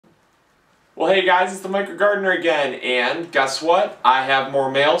Well, hey guys, it's the MicroGardener again, and guess what? I have more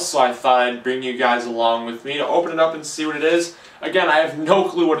mail, so I thought I'd bring you guys along with me to open it up and see what it is. Again, I have no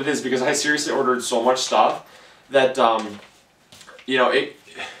clue what it is because I seriously ordered so much stuff that, you know, it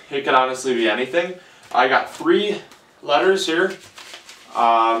could honestly be anything. I got 3 letters here,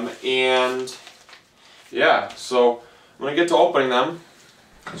 and yeah, so I'm going to get to opening them,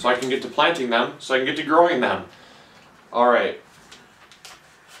 so I can get to planting them, so I can get to growing them. Alright.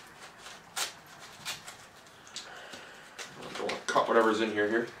 Cut whatever's in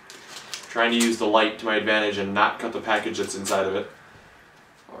here. Trying to use the light to my advantage and not cut the package that's inside of it.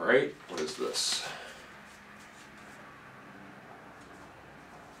 Alright, what is this?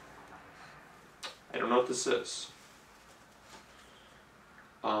 I don't know what this is.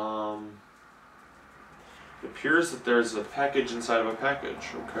 It appears that there's a package inside of a package,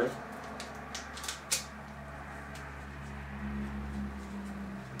 okay.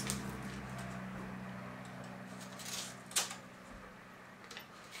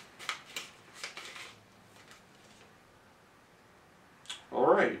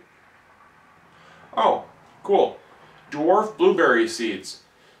 Alright. Oh, cool. Dwarf blueberry seeds.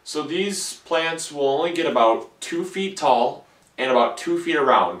 So these plants will only get about 2 feet tall and about 2 feet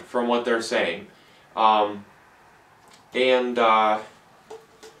around from what they're saying. Some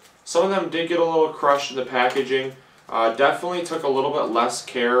of them did get a little crushed in the packaging. Definitely took a little bit less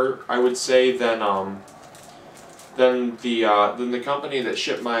care, I would say, than the company that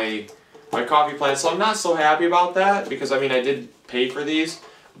shipped my coffee plants. So I'm not so happy about that because I mean I did pay for these,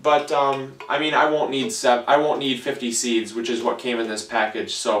 but I mean I won't need 50 seeds, which is what came in this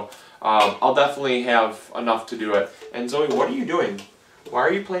package. So I'll definitely have enough to do it. And Zoe, what are you doing? Why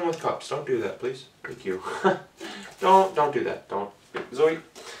are you playing with cups? Don't do that, please. Thank you. Don't do that. Don't. Zoe,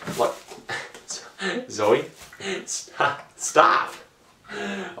 what? Zoe, stop.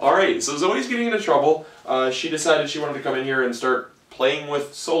 Alright, so Zoe's getting into trouble. She decided she wanted to come in here and start playing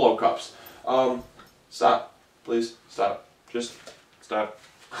with solo cups. Stop. Please, stop. Just stop.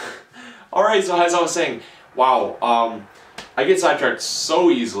 Alright, so as I was saying, wow, I get sidetracked so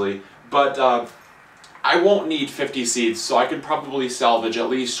easily, but I won't need 50 seeds, so I could probably salvage at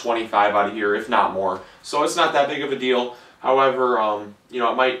least 25 out of here, if not more. So it's not that big of a deal. However, you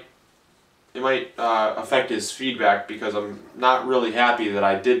know, it might affect his feedback because I'm not really happy that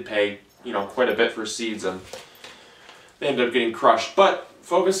I did pay, you know, quite a bit for seeds and they ended up getting crushed. But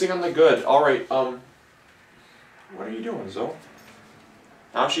focusing on the good. All right. What are you doing, Zoe?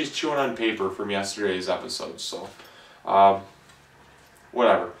 Now she's chewing on paper from yesterday's episode. So,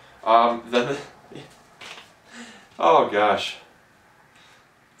 whatever. Then, oh gosh,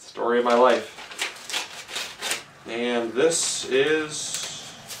 story of my life. And this is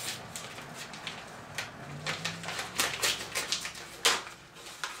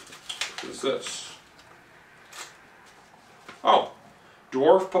what is this? Oh,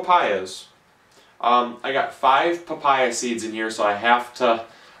 dwarf papayas. I got 5 papaya seeds in here, so I have to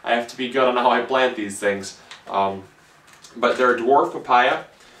be good on how I plant these things. But they're a dwarf papaya.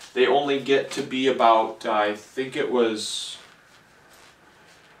 They only get to be about I think it was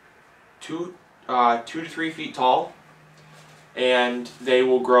 2 to 3 feet tall, and they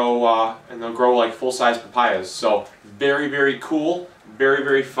will grow they'll grow like full-size papayas. So very, very cool, very,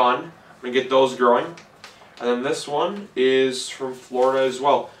 very fun. I'm gonna get those growing. And then this one is from Florida as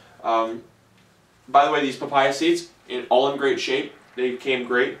well. By the way, these papaya seeds, all in great shape. They came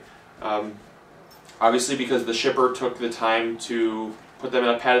great. Obviously because the shipper took the time to put them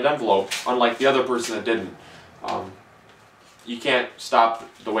in a padded envelope, unlike the other person that didn't. You can't stop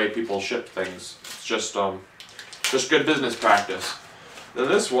the way people ship things. It's just good business practice. Then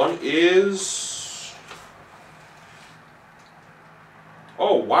this one is,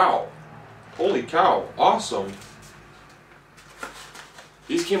 oh wow, holy cow, awesome.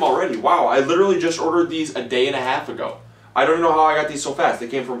 These came already. Wow, I literally just ordered these a day and a half ago. I don't know how I got these so fast. They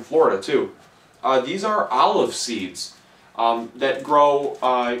came from Florida too. These are olive seeds that grow,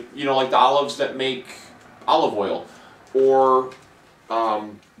 you know, like the olives that make olive oil, or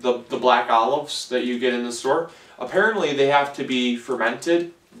the black olives that you get in the store. Apparently they have to be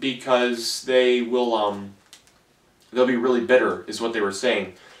fermented because they will they'll be really bitter, is what they were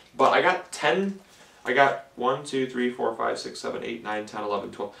saying. But I got 10. I got 1, 2, 3, 4, 5, 6, 7, 8, 9, 10,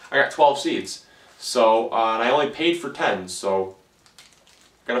 11, 12. I got 12 seeds. So and I only paid for 10, so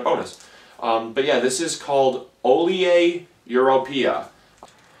got a bonus. But yeah, this is called Oleae Europea.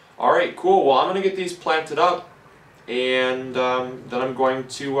 All right, cool. Well, I'm gonna get these planted up, and then I'm going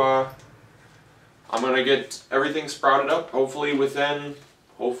to get everything sprouted up. Hopefully within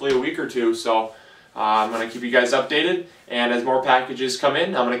a week or two. So I'm going to keep you guys updated, and as more packages come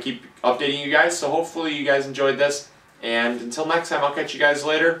in, I'm going to keep updating you guys, so hopefully you guys enjoyed this, and until next time, I'll catch you guys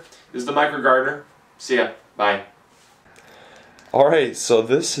later. This is the Micro Gardener. See ya. Bye. Alright, so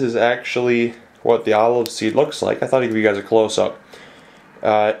this is actually what the olive seed looks like. I thought I'd give you guys a close-up.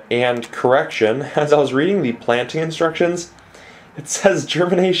 And correction, as I was reading the planting instructions, it says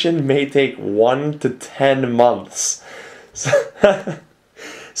germination may take 1 to 10 months.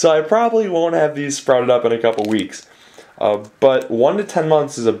 So I probably won't have these sprouted up in a couple weeks. But 1 to 10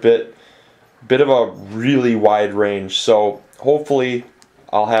 months is a bit of a really wide range. So hopefully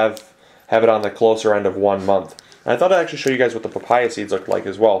I'll have it on the closer end of 1 month. And I thought I'd actually show you guys what the papaya seeds look like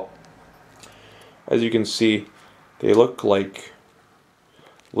as well. As you can see, they look like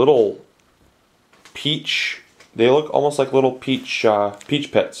little peach. They look almost like little peach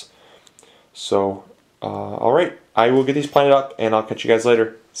pits. So, alright, I will get these planted up and I'll catch you guys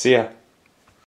later. See ya.